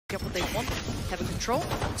Get what they want. Having control.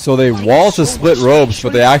 So they wall to split ropes,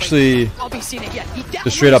 but they actually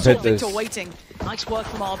just straight up hit this. Waiting. Nice work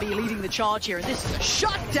from RB leading the charge here, and this is a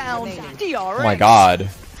shutdown DRX. Oh my god.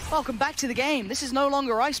 Welcome back to the game. This is no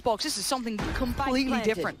longer Icebox. This is something completely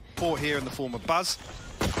different. Support here in the form of Buzz.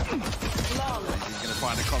 He's going to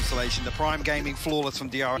find a consolation. The Prime Gaming flawless from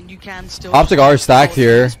DRX. You can still OpTic are stacked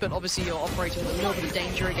here, but obviously you're operating with a little bit of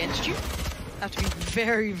danger against you. Have to be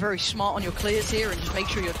very, very smart on your clears here and just make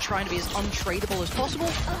sure you're trying to be as untradeable as possible.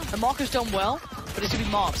 And MaKo's done well, but it's going to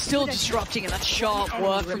be Marved still disrupting, and that's sharp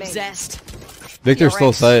work from Zest. Victor's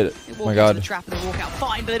still sight. Oh my god. Trap and they walk out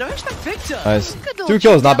fine, but they don't expect Victor. Nice. 2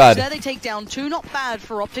 kills, not bad. There they take down 2, not bad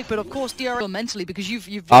for OpTic, but of course DRX mentally, because you've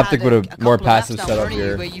OpTic with a more passive setup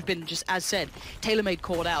here, where you've been, just as said, tailor-made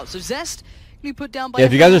called out. So Zest, you put down by yeah,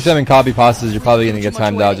 if you guys are sending copy passes, you're probably gonna get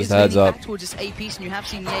timed out. Just a heads up. Towards this A piece, and you have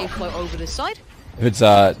seen Ye flow over this side. If it's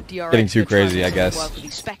getting too crazy, I guess.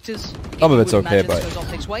 Some of it's okay, but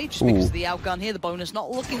OpTic's way, just because of the outgun here, the bonus not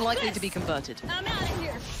looking likely to be converted. I'm out of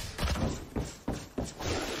here.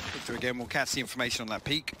 Victor again, we'll catch the information on that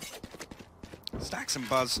peak. Stax and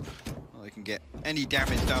Buzz, well, they can get any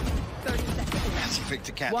damage done. Actually,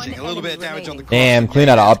 Victor catching a little bit of damage on the cross. Damn, clean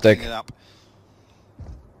out of OpTic.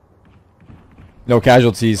 No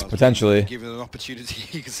casualties, potentially. Give it an opportunity.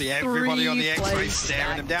 You can see everybody on the X-ray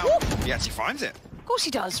staring him down. He actually finds it. Of course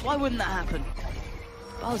he does. Why wouldn't that happen?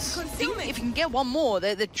 Buzz, if you can get one more,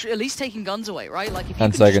 they're at least taking guns away, right? Like if you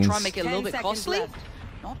can just try and make it a little bit costly,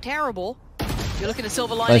 not terrible. You're looking at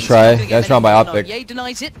silver lining. Nice try. Nice round by OpTic. Ye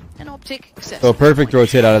denies it, and OpTic accepts. So perfect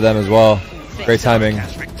rotate out of them as well. Great timing.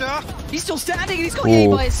 He's still standing, and he's got Ye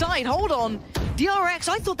by his side. Hold on. DRX,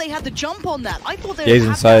 I thought they had the jump on that. I thought they Ye's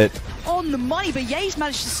in sight. On the money, but Ye's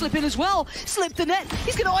managed to slip in as well. Slip the net.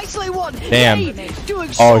 He's going to isolate one. Damn. Ye doing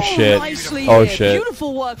oh so shit. Nicely oh here. shit.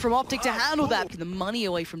 Beautiful work from OpTic to handle that. The money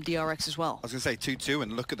away from DRX as well. I was going to say 2-2,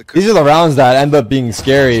 and look at the. These are the rounds that end up being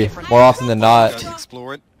scary more often than not.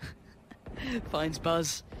 Explore it. Finds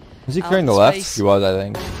Buzz. Was he clearing the left? He was, I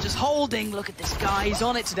think. Just holding. Look at this guy. He's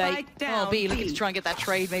on it today. B looking to try and get that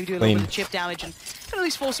trade. Maybe do a little bit of chip damage and at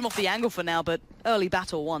least force him off the angle for now. But early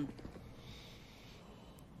battle won.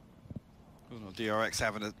 DRX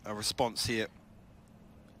having a response here.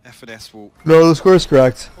 F&S will. No, the score is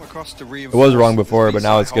correct. It was wrong before, but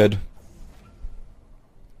now it's good.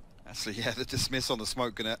 Actually, yeah, the dismiss on the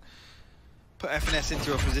smoke gonna put F&S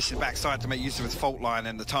into a position backside to make use of his fault line,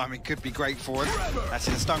 and the timing could be great for him.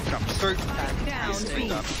 Actually, the stun comes through.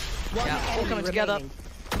 Yeah, all coming together.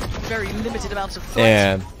 Very limited amounts of fight.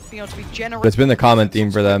 And being able to be generous. It's been the common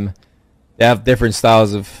theme for them. They have different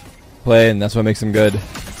styles of play, and that's what makes them good.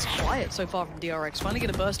 It's quiet so far from DRX. Finally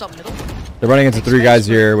going to burst up middle. They're running into 3 guys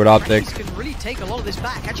here with OpTic. Can really take a lot of this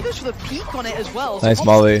back. Actually goes for the peak on it as well. Nice so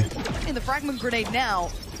molly. In the fragment grenade now,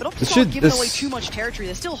 but OpTic's not giving away too much territory.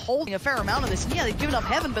 They're still holding a fair amount of this. And yeah, they've given up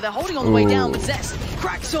heaven, but they're holding on the way down with Zest.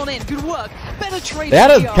 Cracks on in. Good work. Better trade. They had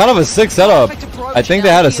a kind of a sick setup. I think they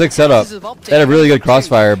had a sick setup. They had a really good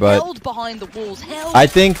crossfire, but I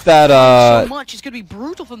think that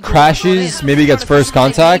crashies maybe gets first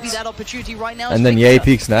contact, and then Ye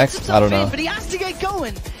peeks next. I don't know. But he has to get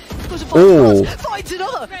going. Oh, finds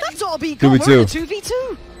another. That's RB. 2v2.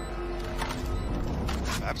 2v2.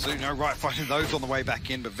 Absolutely no right finding those on the way back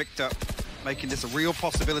in, but Victor making this a real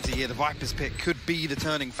possibility here. The Viper's Pit could be the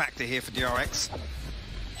turning factor here for DRX.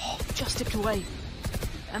 Oh, just tipped away.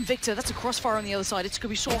 And Victor, that's a crossfire on the other side. It's going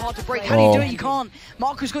to be so hard to break. How do you do it? You can't.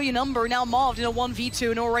 MaKo's got your number. Now Marved in a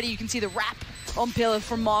 1v2, and already you can see the wrap on pillar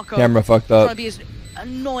from MaKo. Camera fucked up. Trying to be as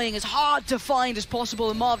annoying, as hard to find as possible,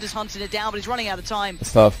 and Marved is hunting it down, but he's running out of time.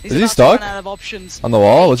 It's tough. Is he stuck? Out of options. On the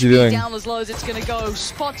wall? What's he doing? Down as low as it's going to go.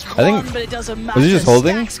 Spots I think, one, but it doesn't matter. Was he just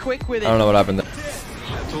holding? Quick with it. I don't know what happened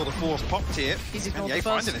there. Tour de force popped here. He's ignored the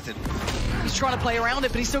first. He's trying to play around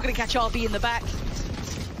it, but he's still going to catch RB in the back.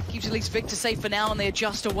 Keeps at least Victor safe for now, and they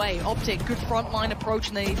adjust away. OpTic, good frontline approach,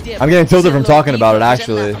 and they dip. I'm getting tilted from talking about it,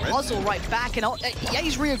 actually. Puzzle right back, and yeah,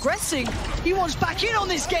 he's reaggressing. He wants back in on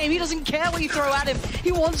this game. He doesn't care what you throw at him.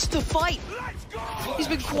 He wants to fight. He's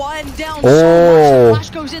been quieting down so much. Flash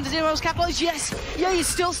goes into Zero's capitalize. Yes, yeah, he's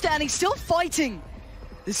still standing, still fighting.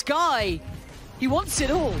 This guy, he wants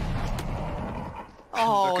it all.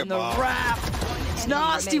 Oh, and the wrap. It's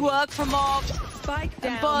nasty work from Marved.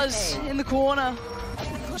 And Buzz in the corner.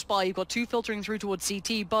 Spy, you've got 2 filtering through towards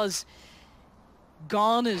CT. Buzz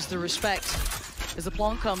garners the respect as the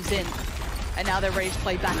plant comes in. And now they're ready to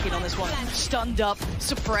play back in on this one. Stunned up,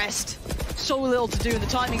 suppressed. So little to do, and the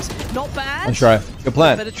timing's not bad. Nice try. Good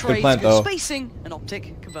plant. Good plant, though. Spacing, and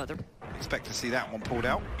OpTic convert them. Expect to see that one pulled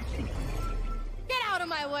out. Get out out of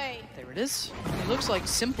my way. There it is. It looks like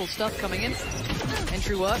simple stuff coming in.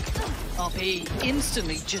 Entry work. RP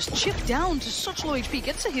instantly just chipped down to such low HP.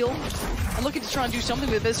 Gets a heal. And looking to try and do something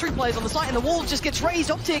with it. There's 3 players on the site and the wall just gets raised.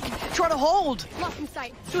 OpTic trying to hold. Lock in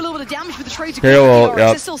sight. Do a little bit of damage with the trades. Well,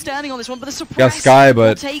 They're still standing on this one, but the surprise got Sky,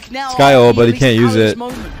 but Sky ult, but he can't use it.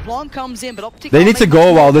 Comes in, but OpTic They need to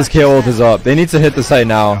go while this KO ult is up. They need to hit the site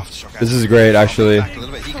now. This is great, actually.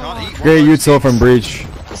 Great util from Breach.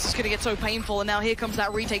 This is going to get so painful, and now here comes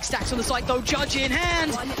that retake. Stax on the side, though. Judge in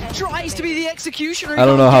hand. Tries to be the executioner. I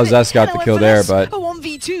don't know how Zest got the kill there, but... A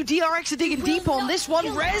 1v2. DRX are digging deep on this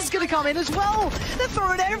one. Rez going to come in as well. They're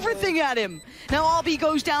throwing everything at him. Now RB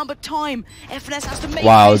goes down, but time. FNS has to make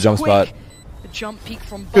wow, this jump quick. spot. Jump peek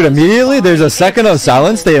from Dude, immediately there's a second of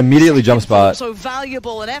silence, they immediately jump spot. So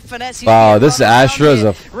valuable, and FNS, wow, this Astra is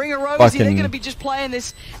a fucking... They're gonna be just playing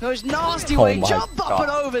this nasty way. Jump up and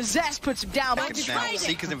over. Zest puts him down.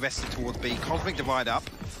 Seeker's invested towards B. Cosmic divide up.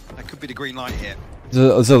 That could be the green light here.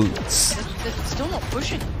 They're still not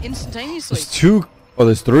pushing instantaneously. There's 2. Oh,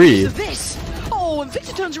 there's 3. This. Oh, and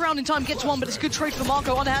Victor turns around in time, gets one, but it's a good trade for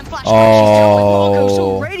MaKo. Underhand flash. Oh. MaKo's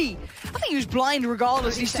so ready. I think he was blind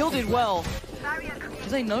regardless. He still did well. Do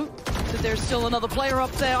they know that there's still another player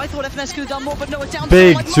up there? I thought FNS could have done more, but no, it's down to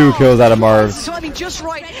big like 2 kills out of Marved. So I mean, just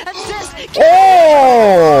right. And Zest,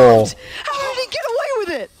 oh! How did he get away with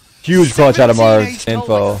it? Huge clutch out of Marved.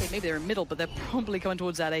 Info. Maybe they're in middle, but they're probably coming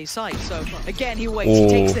towards that A site. So again, he waits. He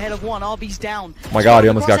takes the head of one. RB's down. Oh my god, he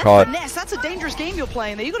almost got caught. That's a dangerous game you're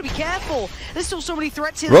playing there. You got to be careful. There's still so many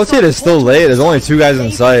threats here. Rotate is still late. There's only 2 guys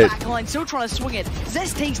in sight. Still trying to swing it.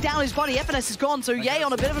 Zest takes down his buddy. FNS is gone. So Yay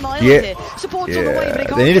on a bit of an island here. Supports on the way,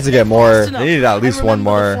 but they needed to get more. They needed at least one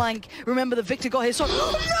more. Remember the Victor got his. No!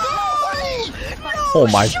 Oh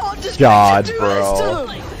my god, bro.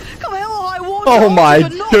 Oh my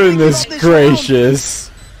goodness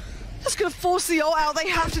gracious. That's gonna force the ult out. They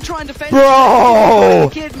have to try and defend.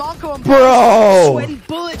 Bro! Kid, MaKo and bro! Sweating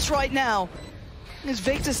bullets right now. As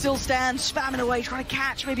Victor still stands, spamming away, trying to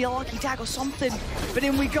catch maybe a lucky tag or something. But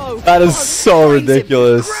in we go. That is so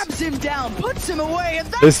ridiculous. Grabs him down, puts him away, and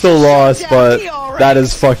they still lost, but that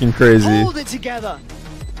is fucking crazy. Hold it together.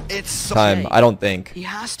 It's time. I don't think he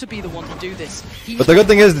has to be the one to do this. But the good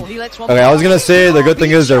thing is, okay, I was gonna say the good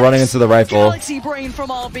thing is they're running into the rifle. Galaxy brain from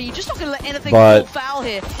RB, just not gonna let anything fall foul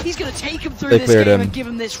here. He's gonna take him through this game and give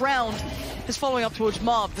him this round. Is following up towards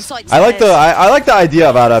Marv. The site's I like the idea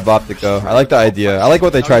about OpTic though. I like the idea. I like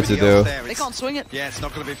what they tried to do. They can't swing it. Yeah, it's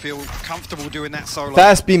not gonna feel comfortable doing that solo.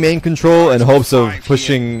 Fast B main control in hopes of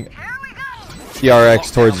pushing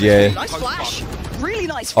DRX towards Ye. Nice flash. Really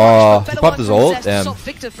nice flash. He popped his ult. Damn. Stop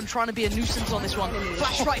Victor from trying to be a nuisance on this one.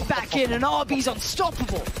 Flash right back in, and RB's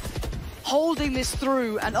unstoppable. Holding this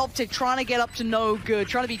through, and OpTic trying to get up to no good,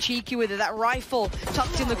 trying to be cheeky with it. That rifle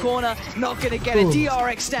tucked in the corner, not gonna get it.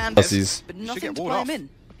 DRX stands, but nothing to play him in.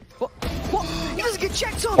 What? He doesn't get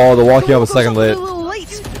checked on. Oh, the walkie up a second late. A little late.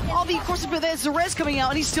 RB crosses, but there's the res coming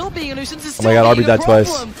out, and he's still being a nuisance. Oh my god, RB died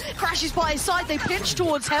twice. Crashes by his side. They pitch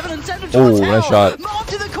towards heaven and send him Oh, towards hell. nice shot. Marved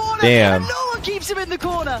to the corner. Damn. And no one keeps him in the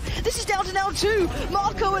corner. This is down to now 2.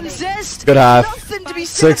 MaKo and Zest. Good half. Nothing to be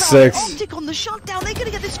said 6-6. OpTic on the shutdown. They're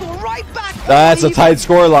gonna get this score right back. That's a tight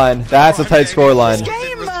scoreline. That's a tight scoreline.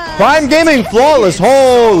 Prime Gaming flawless.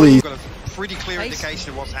 Holy. Pretty clear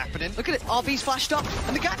indication of what's happening. Look at it, RB's flashed up,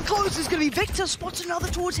 and the gap closes is going to be Victor, spots another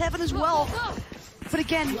towards heaven as well. But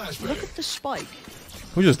again, look at the spike.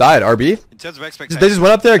 Who just died? RB? In terms of expectations, they just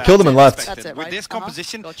went up there, killed him, and left. That's it, right? With this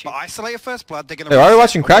composition, but isolated first blood, they're going to... Hey, why are we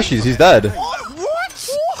watching crashies? He's dead. What?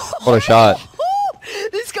 What a shot.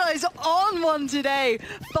 This guy's on one today.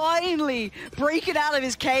 Finally breaking out of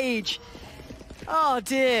his cage. Oh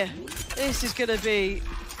dear. This is going to be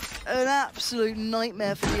an absolute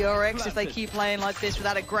nightmare for DRX if they keep playing like this with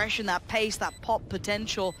that aggression, that pace, that pop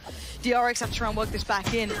potential. DRX have to try and work this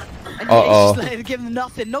back in. And just give them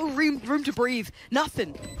nothing. No room to breathe.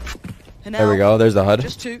 Nothing. And now, there we go. There's the HUD.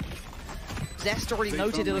 Just 2. Zest already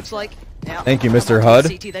noted, it looks like. Now, thank you, Mr. HUD.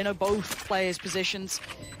 VCT, they know both players' positions.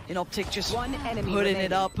 In OpTic, just putting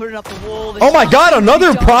it up, putting up the wall. Oh my god,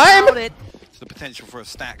 another Prime? It's the potential for a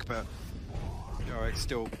stack, but DRX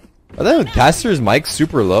still... Are the caster's mic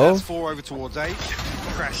super low? That's 4 over towards 8.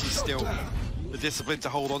 Crashies still the discipline to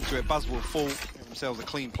hold on to it. Buzz will fall. Give themselves a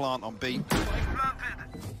clean plant on B.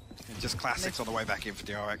 And just classics on the way back in for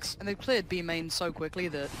DRX. And they've cleared B main so quickly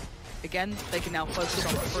that, again, they can now focus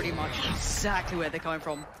on pretty much exactly where they're coming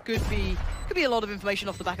from. Could be a lot of information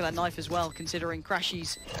off the back of that knife as well, considering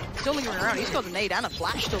crashies still lingering around. He's got a nade and a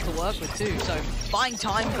flash still to work with too, so buying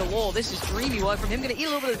time galore. This is dreamy work from him. Going to eat a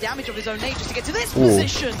little bit of damage of his own nade just to get to this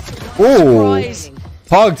position. Ooh.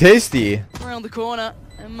 Pog tasty. Around the corner,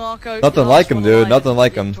 And MaKo, Nothing like him, dude. Nothing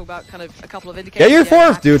like him. Talk about kind of a couple of Get your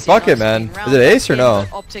fourth, dude. Fuck it, man. Is it ace or no?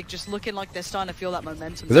 OpTic just looking like they're starting to feel that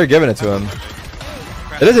momentum. They're giving it to him.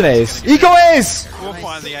 It is an ace. Eco ace! We'll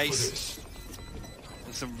find the ace.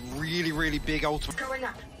 And some really, really big ultimate.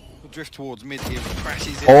 We'll drift towards mid here.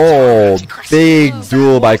 Crashies in. Oh, big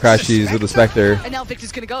duel by crashies with the Spectre. And now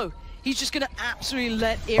Victor's gonna go. He's just gonna absolutely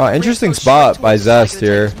let it. Oh, interesting spot by Zest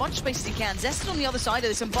here. As much space as he can. Zest is on the other side of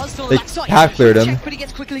this, and Buzz still on They the backside. half cleared him. But he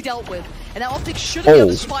gets quickly dealt with. And now OpTic should be able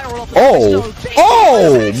to spiral off the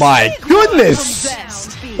Oh my goodness!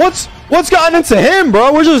 What's gotten into him,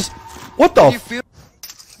 bro? We're just what the?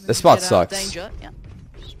 This spot sucks. Danger. Yeah.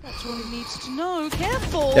 That's what he needs to know.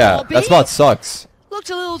 Careful. Yeah, that spot sucks. Looked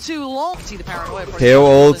a little too long. See the paranoia.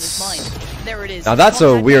 KO ults. There it is. Now that's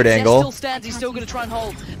a weird angle. Still stands. He's still going to try and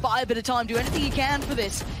hold. Buy a bit of time. Do anything he can for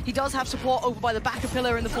this. He does have support over by the back of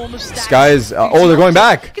pillar in the form of stax. Guys, oh, they're going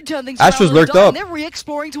back. Astra's lurked up. They're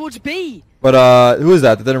re-exploring towards B. But who is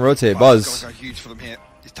that didn't rotate? Buzz. Go huge for them here.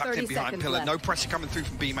 He's tucked in behind pillar. No pressure coming through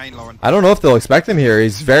from B main, Lauren. I don't know if they'll expect him here.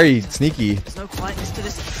 He's very sneaky. There's no quietness to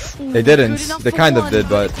this. Ooh, they didn't. They kind of did,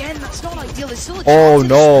 but. Again, that's not ideal. There's still a Oh chance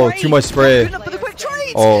no! to Too much spray.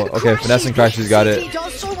 Oh, okay. Crashies. Finessing crashes got it. He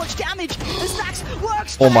does so much damage. The stax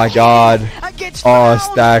works. Oh my god. Oh,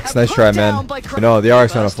 stax. Nice try, man. You know, the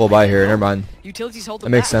RX on a full buy here. Never mind. That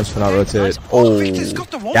makes sense for not rotate. Oh,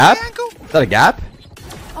 gap? Is that a gap?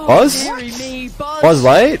 Buzz? Buzz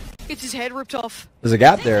light? Gets his head ripped off. There's a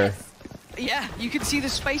gap there. Yeah, you can see the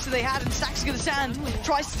space that they had, and stax is gonna stand.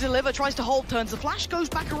 Tries to deliver, tries to hold, turns. The flash goes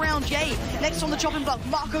back around. Yay. Next on the chopping block,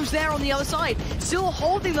 MaKo's there on the other side. Still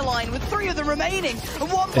holding the line with 3 of them remaining. And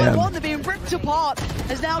one by one, they're being ripped apart.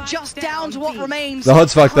 As now just down to what remains. The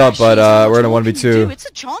HUD's fucked up, but we're in a 1v2. It's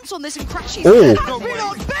a chance on this, and crashies.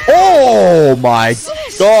 Oh my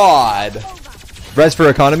god. Res for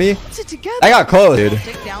economy. I got close, dude.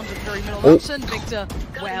 Victor,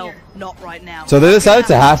 well, not right now. So they decided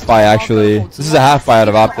to half buy, actually. This is a half buy out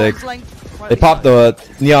of OpTic. They popped the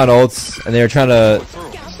neon ults, and they were trying to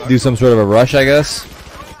do some sort of a rush, I guess.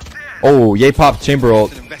 Oh, Ye popped chamber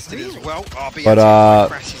ult. But,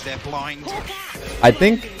 I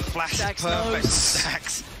think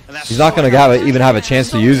he's not going to even have a chance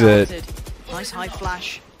to use it. Nice high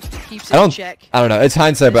flash. I don't know. It's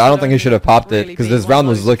hindsight, but I don't think he should have popped it, because this round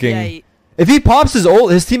was looking... If he pops his ult,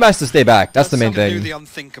 his team has to stay back. That's the main thing.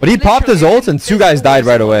 But he popped his ult, and 2 guys died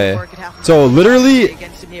right away. So literally,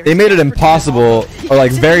 they made it impossible, or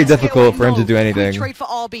like very difficult for him to do anything. Like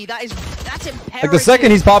the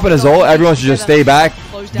second he's popping his ult, everyone should just stay back.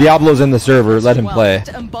 Diablo's in the server, let him play.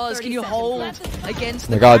 Oh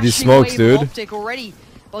my god, these smokes, dude.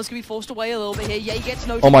 Buzz can be forced away a little bit here. Yeah, he gets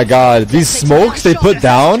no. Oh my god, these smokes they put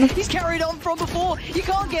down? He's carried on from before. You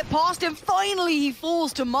can't get past him. Finally, he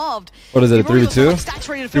falls to Marved. What is it, 3v2?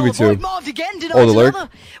 3v2. Oh, the lurk.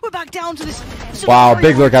 We're back down to this. Wow,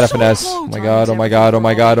 big lurk out of finesse. Oh my god, oh my god, oh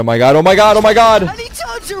my god, oh my god, oh my god, oh my god. And he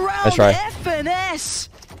turns around. Let's try. FNS.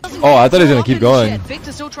 Oh, I thought he was gonna keep going.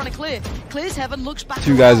 Victor still trying to clear. Clears heaven, looks back.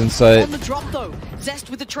 2 guys in sight. On the drop though. Zest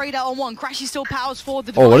with the trade out on 1. Crashy still powers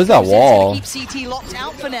forward. Oh, what is that wall? Keep CT locked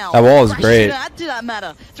out for now. That wall is great. Add to that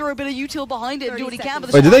matter. Throw a bit of util behind it and do what he can.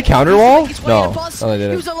 Wait, did they counter wall? No, they didn't.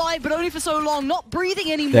 He was alive, but only for so long, not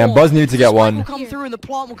breathing anymore. Damn, Buzz needed to get one. Will come through and the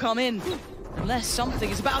plant will come in. Unless something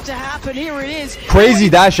is about to happen. Here it is. Crazy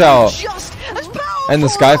dash out. And the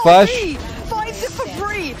sky flash. Finds it for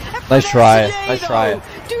free. Nice try. Nice try.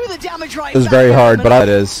 Right, it was very hard, but it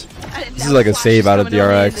is. This is like a save out of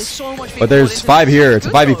DRX. But there's 5 here. It's a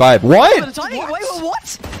 5v5. What?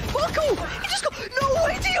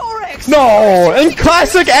 No! In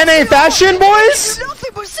classic NA fashion, boys?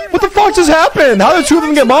 What the fuck just happened? How did 2 of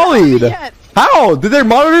them get mollied? How? Did their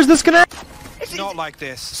monitors disconnect? It's not like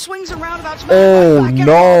this. Swings around about to oh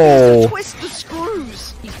no! Twist the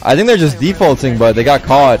screws. I think they're just defaulting, but they got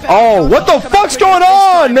caught. Oh, what the fuck's going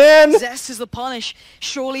on, man? Zest is the punish.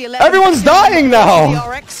 Surely everyone's dying now.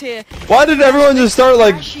 Why did everyone just start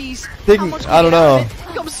like taking? I don't know.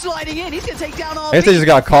 Comes sliding in. He's gonna take down RB. I guess they just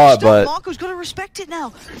got caught, but MaKo's gotta respect it now.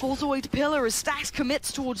 Falls away to pillar as stax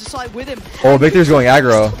commits towards the side with him. Oh, Victor's going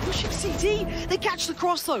aggro. Pushing CT. They catch the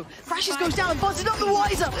cross though. Crashes goes down and buzzes up the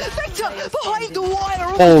wiser. Victor behind the wire.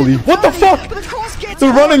 Holy, what the fuck? The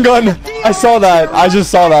run and gun. I saw that. I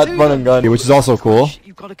just saw that run and gun, which is also cool.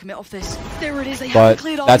 You've got to commit off this. There it is. They but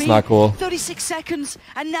that's not cool. 36 seconds,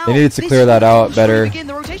 and now they needed to clear that out better.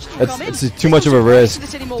 It's too much of a risk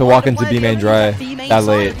to walk into B main dry that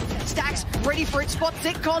late. Stax ready for its spot.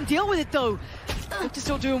 Zick can't deal with it though. Victor's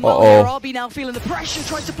still doing well there. RB now feeling the pressure,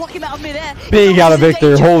 tries to block him out of midair. Big out of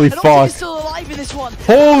Victor. Holy fuck. Still alive in this one.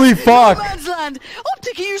 Holy fuck.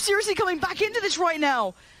 OpTic, are you seriously coming back into this right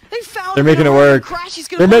now? They found They're making it work.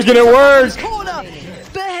 They're making it work.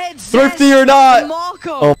 Thrifty or not.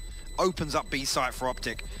 MaKo opens up B site for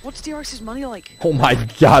OpTic. What's DRX's money like? Oh my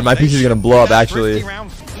god, my PC is gonna blow up actually.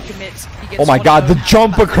 Oh my god, the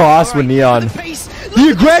jump across with Neon. The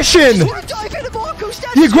aggression!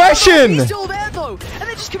 The aggression!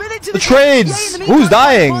 The trades! Who's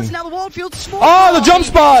dying? Oh, the jump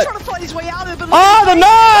spot! Oh, the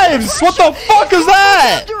knives! What the fuck is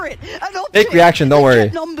that? Fake reaction, don't worry.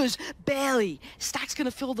 Numbers, barely. Stax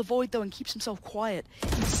gonna fill the void though and keeps himself quiet.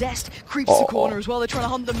 Zest creeps the corner as well. They're trying to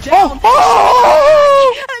hunt them down. And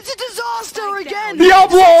it's a disaster again.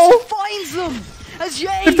 Diablo! Finds them.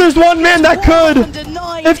 If there's one man that could!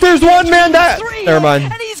 If there's one man that... Never mind.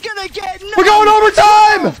 And he's gonna get We're going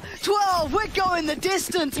overtime! 12, we're going the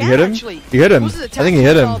distance. You hit him? You hit him. I think he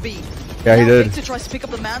hit him. Yeah, he did. Victor tries to pick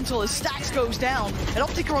up the mantle as Stax goes down. And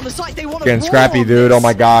OpTic are on the side. They want to getting scrappy, dude. Oh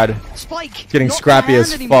my god. Spike. Getting scrappy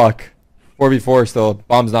as fuck. 4v4 still.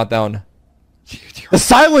 Bomb's not down. The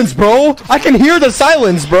silence, bro! I can hear the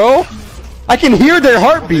silence, bro! I can hear their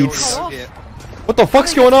heartbeats. What the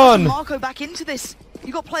fuck's going on? MaKo back into this.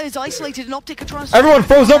 You got players isolated and OpTic are trying to... Everyone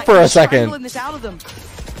froze up for a second. This out of them.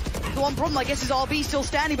 The one problem, I guess, is RB still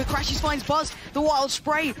standing, but crashies finds Buzz. The wild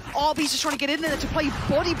spray. RB's just trying to get in there to play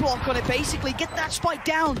body block on it, basically. Get that spike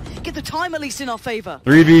down. Get the time at least in our favor.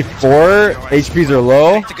 3v4. HPs are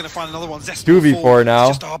low. 2v4 now.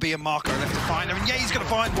 Just RB and MaKo left to find him. And yeah, he's going to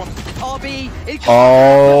find one. RB.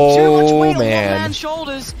 Oh, man.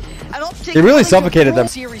 Shoulders. And OpTic, they really suffocated them.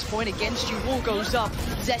 Series point against you. Wall goes up.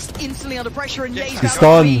 Zest instantly under pressure, and he's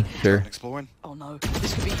stunned. Sure. Oh no,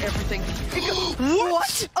 this could be everything.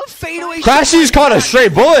 What? A fadeaway. Crashies caught a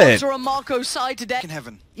straight bullet. On MaKo's side today. In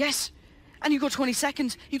heaven. Yes. And you've got 20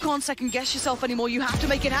 seconds. You can't second guess yourself anymore. You have to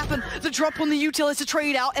make it happen. The drop on the util is a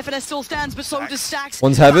trade out. FNS still stands, but so does Stax.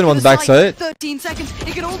 One's heaven, one's backside. 13 seconds.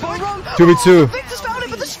 It can all go wrong. 2v2. Victor's found it,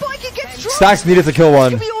 but the spike it gets dropped. Stax needed to kill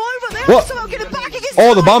one. What?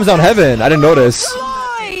 Oh, the bomb's on heaven. I didn't notice.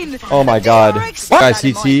 Oh my god. Guys,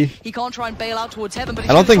 CT. He can't try and bail out towards heaven, but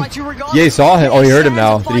I don't think Ye saw him. Oh, he heard him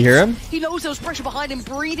now. Did he hear him? He knows there was pressure behind him,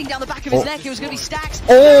 breathing down the back of his neck. It was going to be Stax.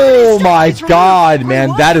 Oh my god,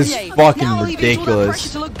 man. That is fucking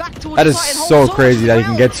ridiculous. That is so crazy that he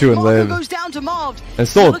can get 2 and live. And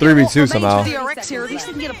still a 3v2 somehow.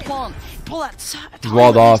 He's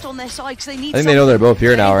walled off. I think they know they're both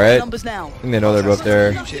here now, right? I think they know they're both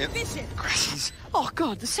there. Oh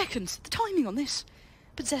god, the seconds. The timing on this.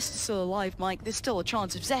 But Zest is still alive, Mike. There's still a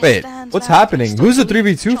chance if Zest stands. What's happening? Who's the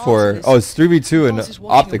 3v2 for? Oh, it's 3v2 in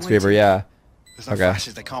OpTic's favor, yeah. There's no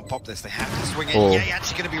flashes, they can't pop this. They have to swing it. Yeah, he's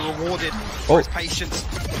actually going to be rewarded for his patience.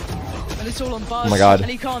 And it's all on Buzz. Oh my god.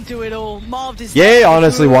 And he can't do it all. Marved is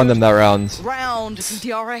honestly won them that round. From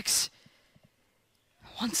DRX.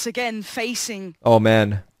 Once again facing. Oh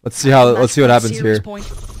man. Let's see what happens here. Gotta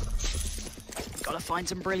find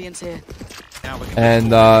some brilliance here.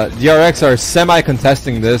 And DRX are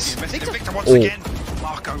semi-contesting this. Oh.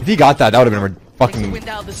 If he got that, that would have been fucking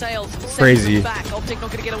crazy.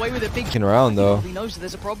 Looking around though. He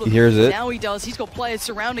hears it. Now he does. He's got players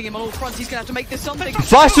surrounding him on all fronts. He's gonna have to make this something.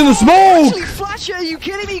 Flash in the smoke! Flasher, are you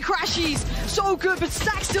kidding me? Crashies, so good, but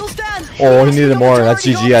Stax still stands. Oh, he needed more. That's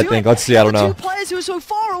GG, I think. Let's see. I don't know.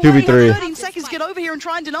 2v3. 13 seconds to get over here and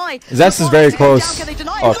try and deny. Zest is very close. Okay.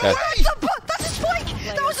 That's a spike.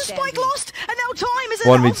 That was a spike lost, and now time is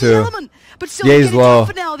 1v2. But still Ye's low.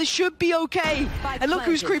 For now, this should be okay. And look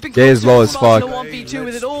who's creeping. Ye is low as fuck. 1v2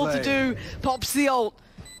 with it all to do. Pops the ult.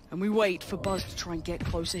 And we wait for Buzz to try and get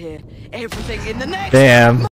closer here. Everything in the next. Damn.